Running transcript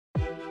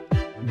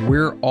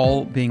we're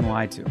all being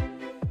lied to.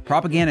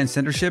 Propaganda and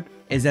censorship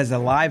is as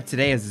alive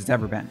today as it's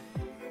ever been.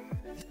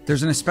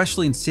 There's an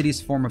especially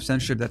insidious form of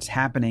censorship that's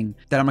happening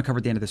that I'm gonna cover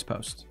at the end of this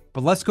post.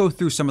 But let's go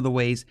through some of the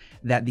ways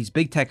that these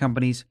big tech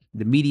companies,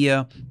 the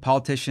media,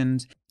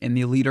 politicians, and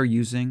the elite are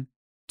using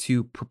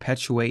to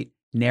perpetuate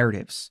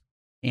narratives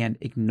and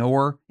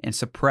ignore and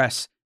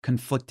suppress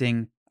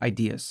conflicting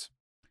ideas.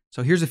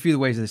 So here's a few of the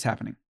ways that this is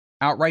happening.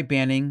 Outright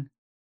banning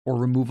or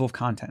removal of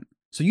content.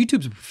 So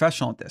YouTube's a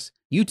professional at this.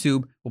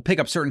 YouTube will pick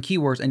up certain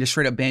keywords and just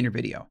straight up ban your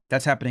video.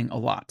 That's happening a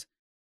lot.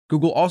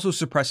 Google also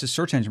suppresses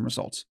search engine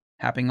results.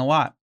 Happening a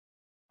lot.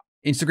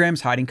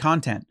 Instagram's hiding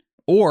content,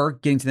 or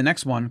getting to the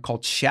next one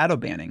called shadow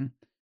banning,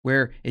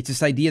 where it's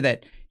this idea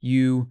that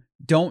you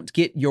don't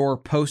get your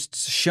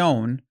posts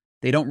shown.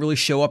 They don't really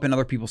show up in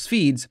other people's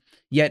feeds,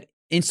 yet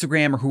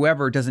Instagram or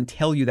whoever doesn't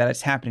tell you that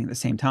it's happening at the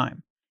same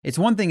time. It's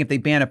one thing if they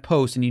ban a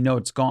post and you know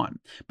it's gone,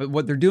 but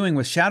what they're doing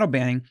with shadow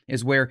banning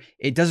is where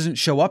it doesn't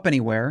show up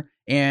anywhere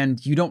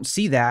and you don't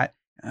see that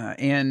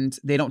and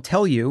they don't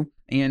tell you.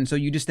 And so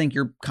you just think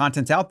your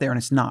content's out there and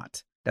it's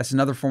not. That's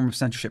another form of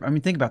censorship. I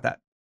mean, think about that.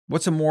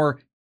 What's a more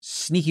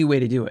sneaky way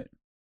to do it?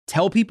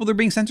 Tell people they're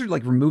being censored,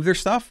 like remove their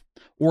stuff,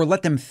 or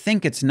let them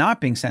think it's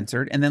not being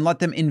censored and then let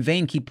them in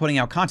vain keep putting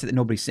out content that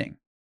nobody's seeing.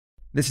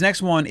 This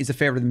next one is a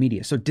favor of the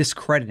media. So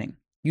discrediting.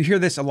 You hear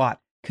this a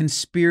lot.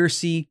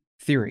 Conspiracy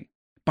theory.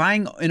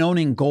 Buying and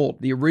owning gold,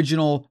 the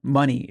original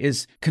money,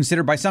 is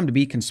considered by some to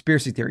be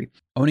conspiracy theory.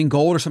 Owning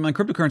gold or something like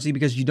cryptocurrency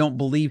because you don't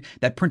believe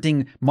that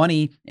printing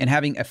money and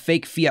having a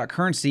fake fiat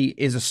currency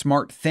is a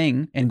smart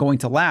thing and going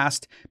to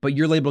last, but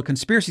you're labeled a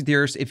conspiracy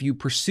theorist if you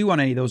pursue on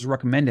any of those or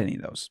recommend any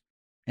of those.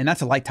 And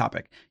that's a light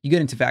topic. You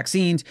get into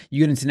vaccines, you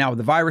get into now with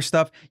the virus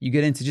stuff, you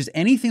get into just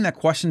anything that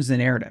questions the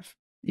narrative.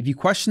 If you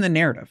question the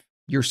narrative,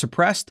 you're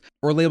suppressed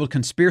or labeled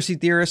conspiracy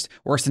theorist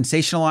or a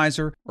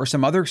sensationalizer or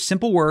some other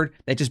simple word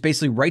that just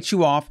basically writes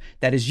you off,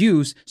 that is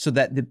used so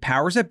that the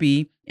powers that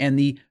be and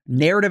the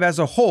narrative as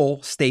a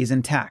whole stays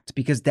intact,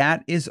 because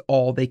that is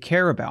all they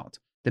care about.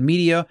 The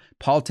media,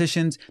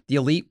 politicians, the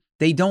elite,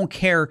 they don't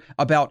care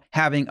about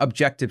having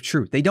objective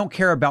truth. They don't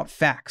care about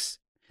facts.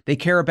 They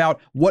care about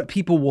what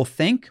people will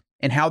think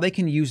and how they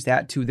can use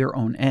that to their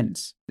own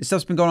ends. This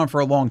stuff's been going on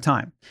for a long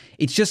time.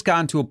 It's just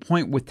gotten to a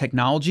point with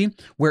technology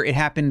where it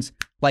happens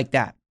like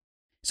that.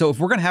 So if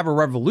we're gonna have a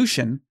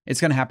revolution,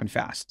 it's gonna happen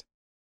fast.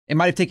 It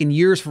might have taken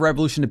years for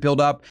revolution to build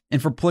up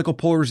and for political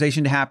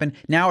polarization to happen.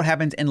 Now it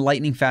happens in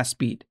lightning fast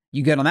speed.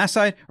 You get on that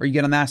side or you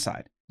get on that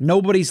side.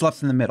 Nobody's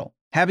left in the middle.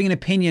 Having an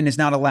opinion is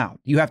not allowed.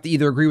 You have to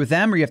either agree with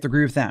them or you have to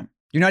agree with them.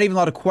 You're not even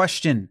allowed to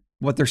question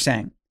what they're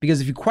saying,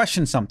 because if you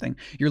question something,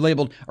 you're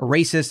labeled a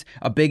racist,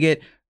 a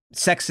bigot,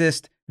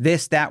 sexist,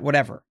 this, that,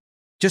 whatever.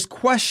 Just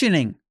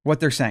questioning what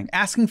they're saying,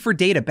 asking for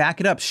data, back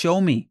it up,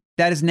 show me.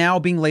 That is now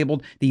being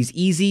labeled these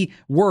easy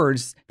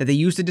words that they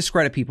use to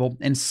discredit people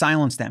and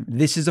silence them.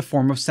 This is a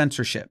form of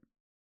censorship.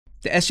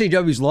 The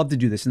SJWs love to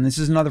do this, and this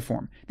is another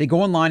form. They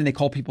go online and they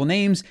call people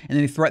names and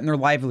then they threaten their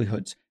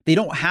livelihoods. They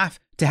don't have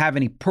to have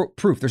any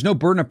proof. There's no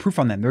burden of proof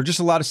on them. They're just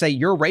allowed to say,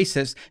 you're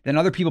racist. Then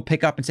other people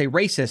pick up and say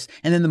racist.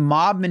 And then the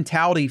mob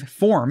mentality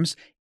forms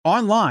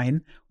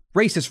online,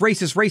 racist,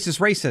 racist, racist,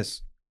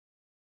 racist.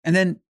 And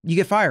then you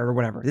get fired or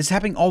whatever. This is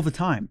happening all the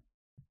time.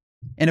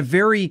 And a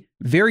very,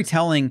 very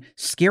telling,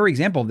 scary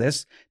example of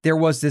this, there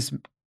was this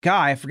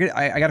guy, I forget,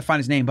 I got to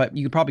find his name, but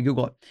you could probably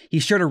Google it. He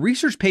shared a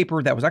research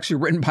paper that was actually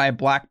written by a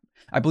black,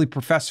 I believe,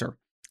 professor.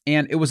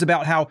 And it was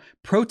about how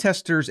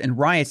protesters and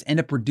riots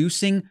end up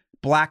reducing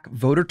black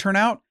voter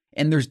turnout.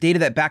 And there's data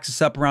that backs us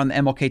up around the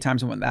MLK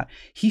times and whatnot.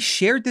 He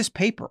shared this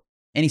paper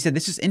and he said,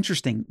 this is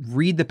interesting.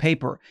 Read the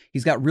paper.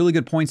 He's got really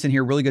good points in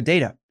here, really good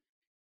data.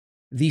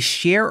 The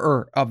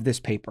sharer of this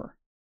paper,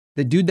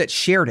 the dude that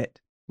shared it,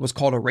 was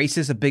called a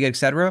racist, a bigot,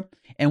 etc.,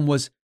 and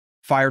was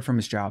fired from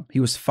his job. He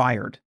was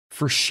fired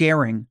for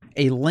sharing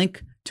a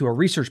link to a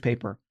research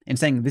paper and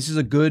saying, this is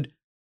a good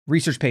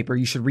research paper,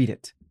 you should read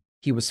it.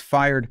 He was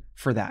fired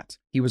for that.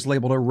 He was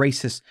labeled a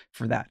racist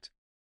for that.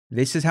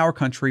 This is how our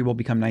country will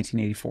become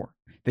 1984.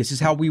 This is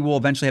how we will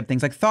eventually have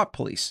things like thought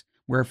police,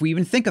 where if we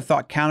even think a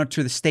thought counter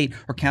to the state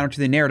or counter to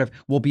the narrative,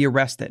 we'll be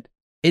arrested.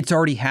 It's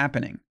already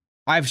happening.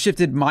 I've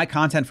shifted my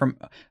content from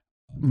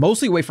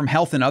mostly away from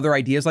health and other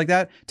ideas like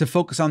that to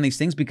focus on these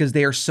things because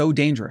they are so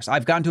dangerous.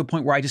 I've gotten to a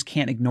point where I just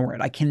can't ignore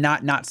it. I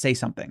cannot not say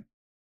something.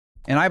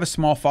 And I have a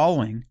small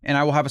following and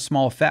I will have a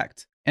small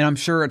effect. And I'm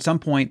sure at some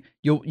point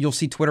you'll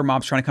see Twitter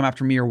mobs trying to come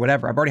after me or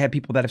whatever. I've already had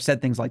people that have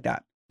said things like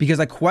that because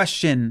I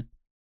question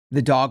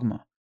the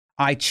dogma.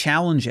 I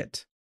challenge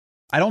it.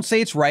 I don't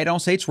say it's right. I don't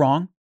say it's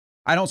wrong.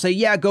 I don't say,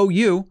 yeah, go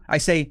you. I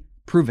say,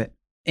 prove it.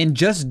 And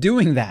just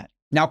doing that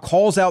now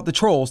calls out the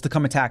trolls to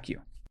come attack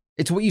you.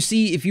 It's what you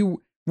see if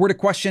you were to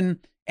question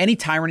any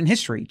tyrant in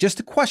history. Just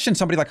to question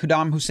somebody like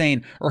Saddam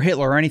Hussein or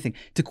Hitler or anything,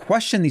 to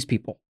question these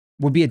people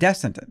would be a death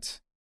sentence.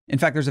 In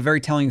fact, there's a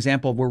very telling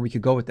example of where we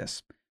could go with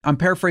this. I'm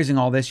paraphrasing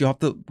all this. You'll have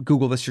to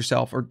Google this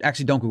yourself, or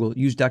actually don't Google it.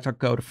 Use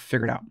DuckDuckGo to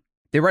figure it out.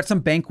 They were at some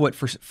banquet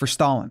for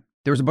Stalin.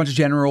 There was a bunch of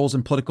generals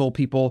and political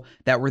people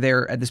that were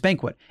there at this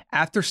banquet.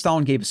 After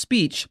Stalin gave a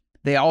speech,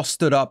 they all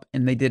stood up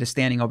and they did a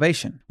standing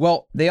ovation.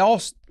 Well, they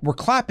all were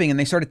clapping and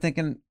they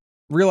started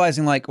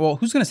realizing like, well,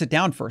 who's going to sit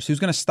down first? Who's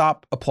going to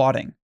stop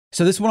applauding?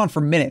 So this went on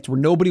for minutes where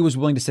nobody was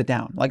willing to sit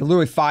down, like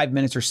literally 5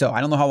 minutes or so.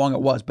 I don't know how long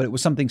it was, but it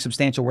was something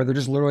substantial where they're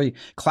just literally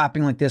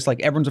clapping like this,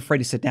 like everyone's afraid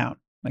to sit down.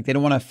 Like they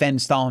don't want to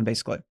offend Stalin,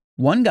 basically.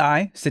 One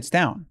guy sits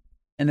down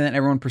and then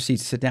everyone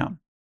proceeds to sit down.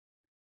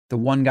 The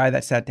one guy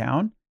that sat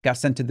down got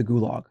sent to the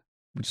gulag,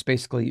 which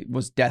basically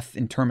was death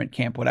internment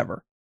camp,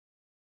 whatever.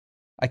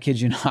 I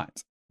kid you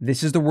not.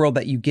 This is the world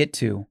that you get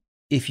to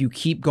if you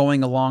keep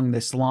going along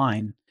this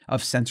line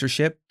of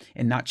censorship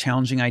and not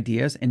challenging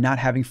ideas and not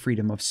having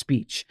freedom of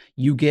speech.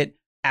 You get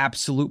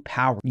absolute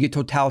power. You get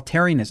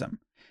totalitarianism.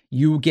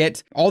 You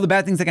get all the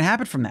bad things that can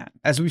happen from that,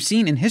 as we've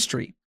seen in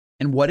history.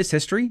 And what is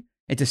history?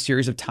 It's a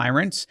series of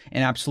tyrants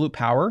and absolute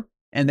power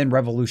and then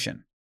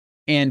revolution.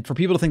 And for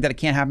people to think that it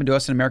can't happen to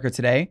us in America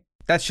today,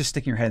 that's just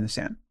sticking your head in the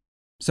sand.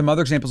 Some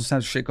other examples of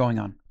censorship going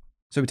on.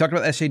 So we talked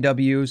about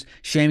SJWs,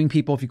 shaming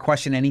people if you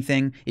question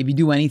anything, if you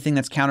do anything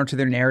that's counter to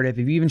their narrative,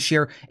 if you even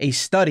share a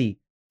study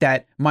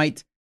that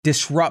might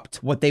disrupt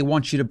what they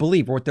want you to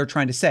believe or what they're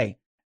trying to say,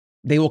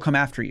 they will come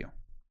after you.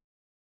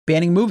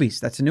 Banning movies,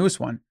 that's the newest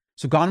one.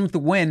 So Gone with the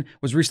Wind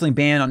was recently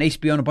banned on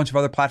HBO and a bunch of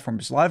other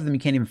platforms. A lot of them you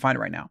can't even find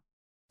it right now.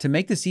 To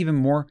make this even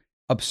more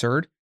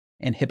absurd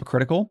and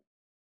hypocritical,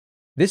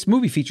 this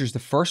movie features the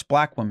first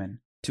Black woman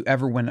to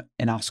ever win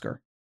an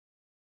Oscar.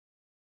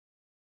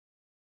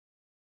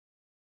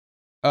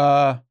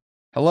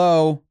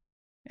 Hello?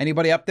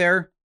 Anybody up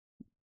there?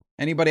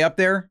 Anybody up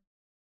there?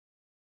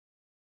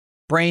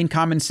 Brain,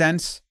 common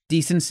sense,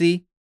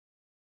 decency?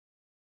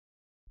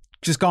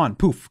 Just gone.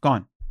 Poof,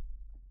 gone.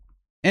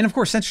 And of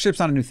course, censorship's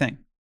not a new thing.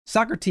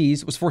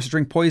 Socrates was forced to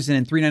drink poison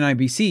in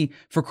 399 BC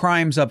for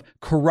crimes of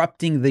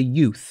corrupting the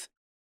youth,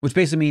 which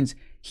basically means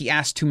he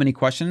asked too many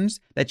questions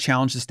that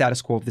challenged the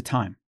status quo of the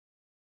time.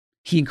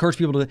 He encouraged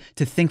people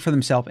to think for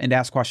themselves and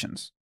ask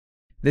questions.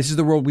 This is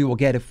the world we will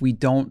get if we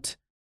don't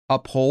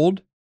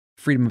uphold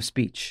freedom of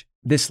speech.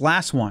 This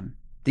last one,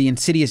 the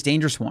insidious,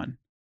 dangerous one,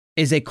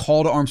 is a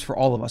call to arms for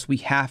all of us. We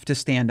have to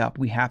stand up.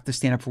 We have to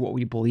stand up for what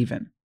we believe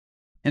in.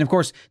 And of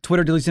course,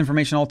 Twitter deletes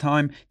information all the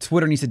time.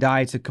 Twitter needs to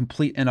die. It's a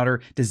complete and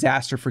utter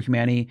disaster for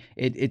humanity.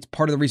 It's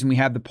part of the reason we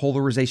have the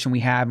polarization we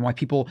have and why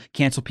people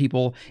cancel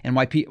people and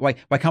why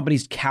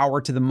companies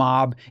cower to the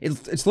mob.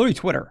 It's literally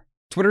Twitter.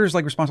 Twitter is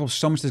like responsible for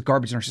so much of this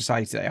garbage in our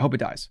society today. I hope it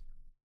dies.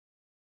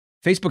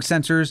 Facebook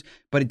censors,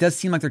 but it does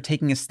seem like they're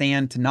taking a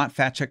stand to not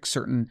fact check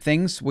certain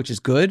things, which is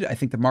good. I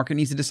think the market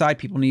needs to decide.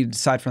 People need to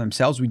decide for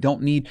themselves. We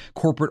don't need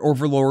corporate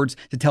overlords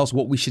to tell us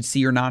what we should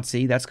see or not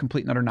see. That's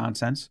complete and utter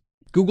nonsense.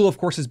 Google, of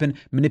course, has been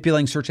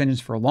manipulating search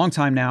engines for a long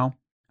time now.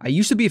 I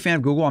used to be a fan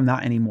of Google. I'm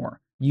not anymore.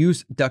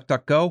 Use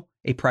DuckDuckGo,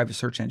 a private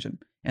search engine,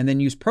 and then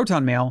use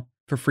Proton Mail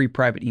for free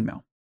private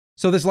email.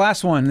 So this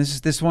last one,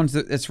 this one's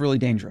that's really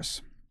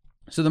dangerous.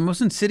 So the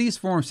most insidious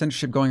form of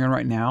censorship going on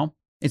right now,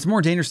 it's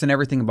more dangerous than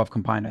everything above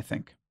combined, I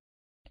think.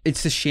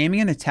 It's the shaming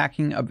and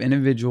attacking of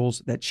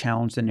individuals that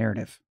challenge the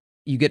narrative.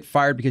 You get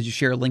fired because you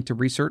share a link to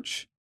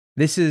research.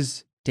 This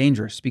is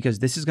dangerous because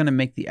this is going to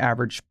make the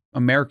average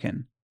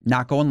American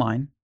not go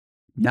online,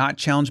 not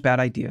challenge bad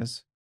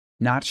ideas,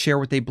 not share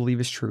what they believe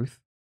is truth.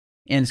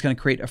 And it's going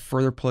to create a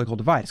further political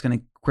divide. It's going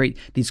to create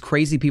these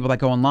crazy people that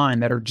go online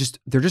that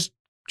they're just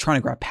trying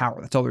to grab power.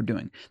 That's all they're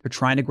doing. They're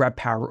trying to grab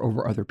power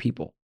over other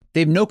people. They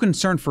have no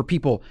concern for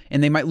people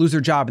and they might lose their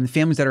job and the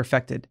families that are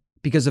affected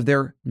because of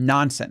their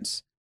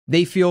nonsense.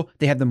 They feel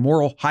they have the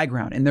moral high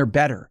ground and they're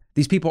better.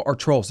 These people are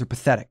trolls. They're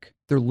pathetic.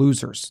 They're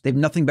losers. They have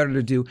nothing better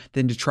to do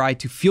than to try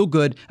to feel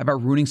good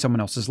about ruining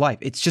someone else's life.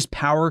 It's just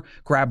power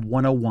grab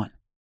 101.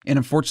 And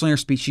unfortunately, our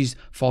species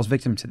falls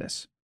victim to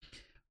this.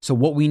 So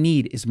what we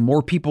need is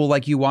more people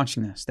like you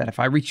watching this, that if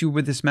I reach you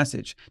with this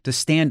message, to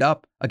stand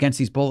up against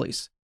these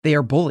bullies. They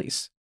are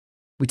bullies.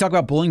 We talk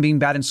about bullying being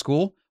bad in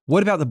school.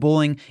 What about the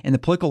bullying in the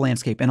political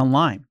landscape and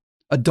online?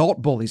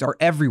 Adult bullies are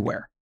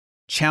everywhere.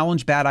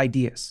 Challenge bad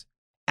ideas.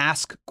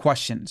 Ask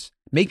questions.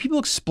 Make people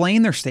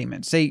explain their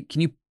statements. Say,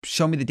 can you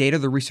show me the data,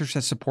 the research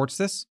that supports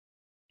this?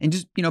 And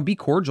just, be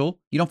cordial.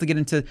 You don't have to get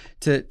into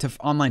to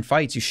online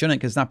fights. You shouldn't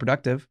because it's not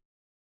productive.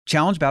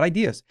 Challenge bad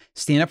ideas.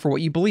 Stand up for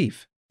what you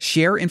believe.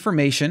 Share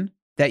information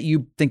that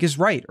you think is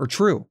right or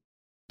true.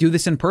 Do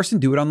this in person,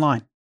 do it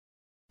online.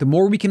 The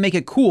more we can make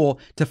it cool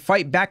to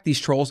fight back these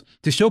trolls,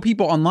 to show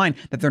people online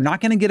that they're not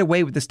going to get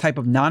away with this type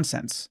of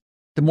nonsense,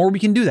 the more we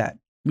can do that,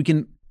 we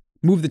can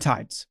move the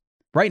tides.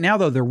 Right now,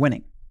 though, they're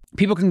winning.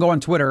 People can go on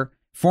Twitter,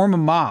 form a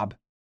mob,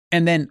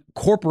 and then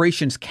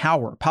corporations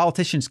cower,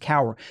 politicians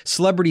cower,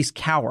 celebrities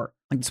cower.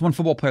 Like this one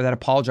football player that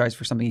apologized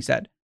for something he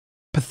said.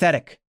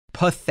 Pathetic.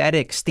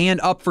 Pathetic. Stand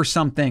up for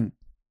something.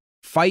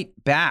 Fight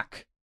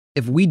back.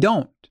 If we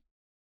don't,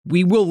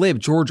 we will live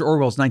George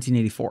Orwell's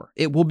 1984.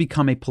 It will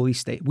become a police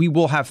state. We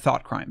will have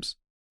thought crimes.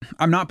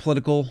 I'm not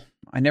political.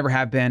 I never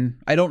have been.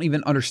 I don't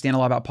even understand a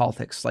lot about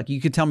politics. Like you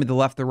could tell me the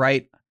left, the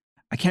right.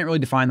 I can't really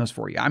define those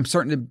for you. I'm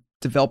starting to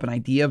develop an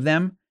idea of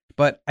them,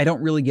 but I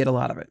don't really get a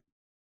lot of it.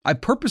 I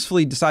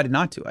purposefully decided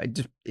not to.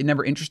 It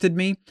never interested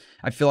me.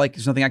 I feel like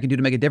there's nothing I can do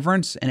to make a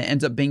difference. And it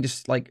ends up being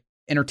just like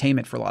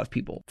entertainment for a lot of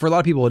people. For a lot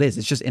of people, it is.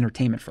 It's just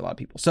entertainment for a lot of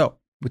people. So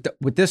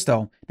with this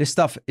though, this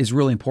stuff is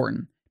really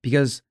important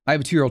because I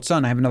have a 2-year-old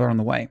son. I have another on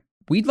the way.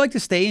 We'd like to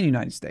stay in the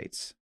United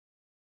States.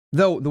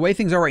 Though the way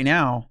things are right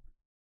now,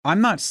 I'm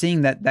not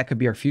seeing that that could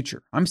be our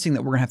future. I'm seeing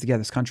that we're gonna have to get out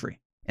of this country.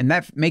 And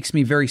that makes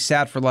me very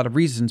sad for a lot of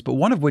reasons. But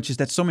one of which is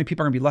that so many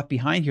people are gonna be left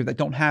behind here that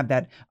don't have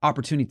that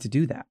opportunity to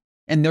do that.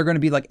 And they're gonna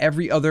be like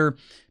every other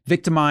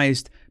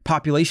victimized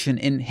population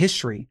in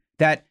history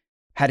that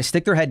had to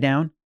stick their head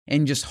down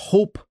and just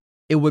hope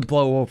it would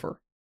blow over.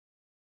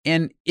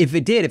 And if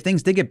it did, if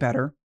things did get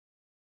better,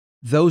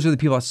 those are the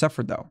people that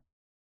suffered though.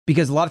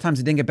 Because a lot of times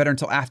it didn't get better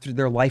until after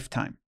their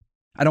lifetime.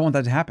 I don't want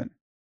that to happen.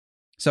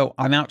 So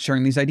I'm out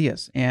sharing these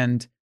ideas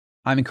and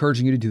I'm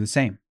encouraging you to do the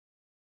same.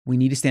 We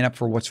need to stand up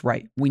for what's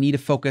right. We need to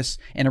focus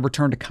and a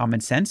return to common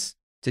sense,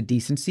 to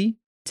decency,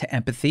 to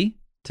empathy,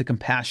 to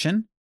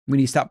compassion. We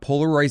need to stop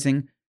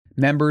polarizing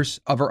members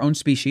of our own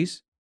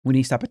species. We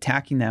need to stop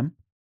attacking them.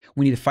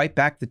 We need to fight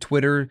back the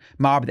Twitter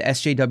mob, the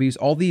SJWs,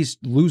 all these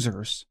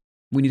losers.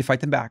 We need to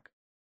fight them back.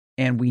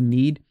 And we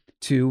need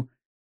to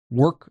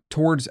work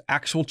towards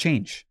actual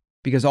change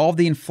because all of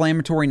the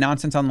inflammatory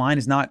nonsense online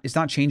it's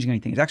not changing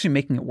anything. It's actually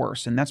making it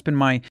worse. And that's been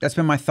my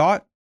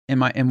thought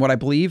and what I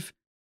believe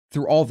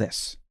through all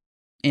this.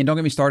 And don't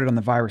get me started on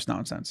the virus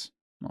nonsense.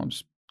 I'll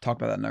just talk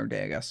about that another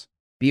day, I guess.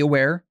 Be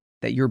aware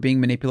that you're being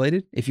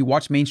manipulated. If you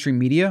watch mainstream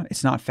media,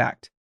 it's not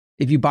fact.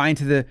 If you buy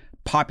into the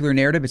popular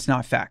narrative, it's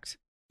not fact.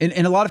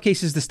 In a lot of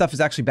cases, the stuff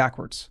is actually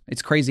backwards.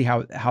 It's crazy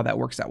how that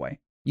works that way.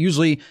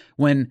 Usually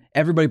when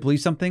everybody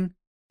believes something,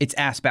 it's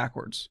ass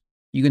backwards.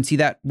 You can see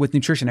that with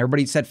nutrition.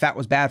 Everybody said fat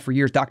was bad for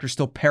years. Doctors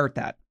still parrot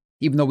that,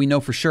 even though we know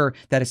for sure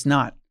that it's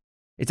not.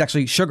 It's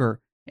actually sugar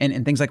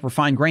and things like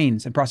refined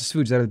grains and processed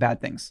foods that are the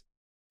bad things.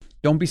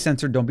 Don't be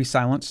censored. Don't be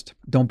silenced.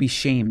 Don't be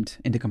shamed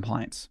into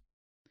compliance.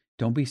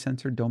 Don't be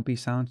censored. Don't be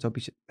silenced.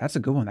 That's a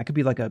good one. That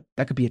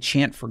could be a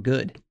chant for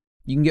good.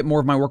 You can get more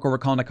of my work over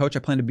at Colin Coach. I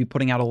plan to be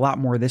putting out a lot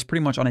more of this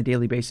pretty much on a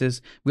daily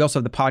basis. We also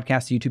have the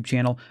podcast, the YouTube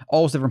channel,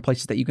 all those different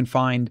places that you can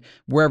find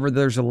wherever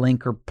there's a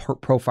link or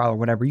profile or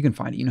whatever, you can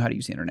find it. You know how to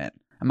use the internet.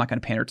 I'm not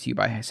going to pander to you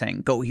by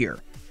saying, go here.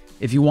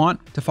 If you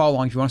want to follow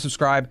along, if you want to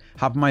subscribe,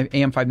 hop on my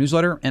AM5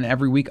 newsletter. And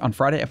every week on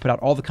Friday, I put out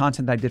all the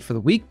content that I did for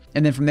the week.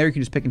 And then from there, you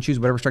can just pick and choose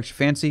whatever strikes your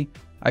fancy.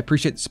 I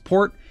appreciate the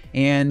support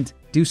and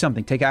do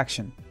something. Take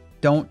action.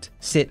 Don't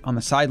sit on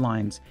the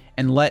sidelines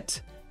and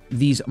let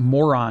these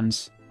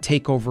morons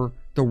take over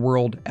the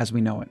world as we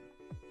know it,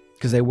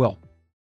 because they will.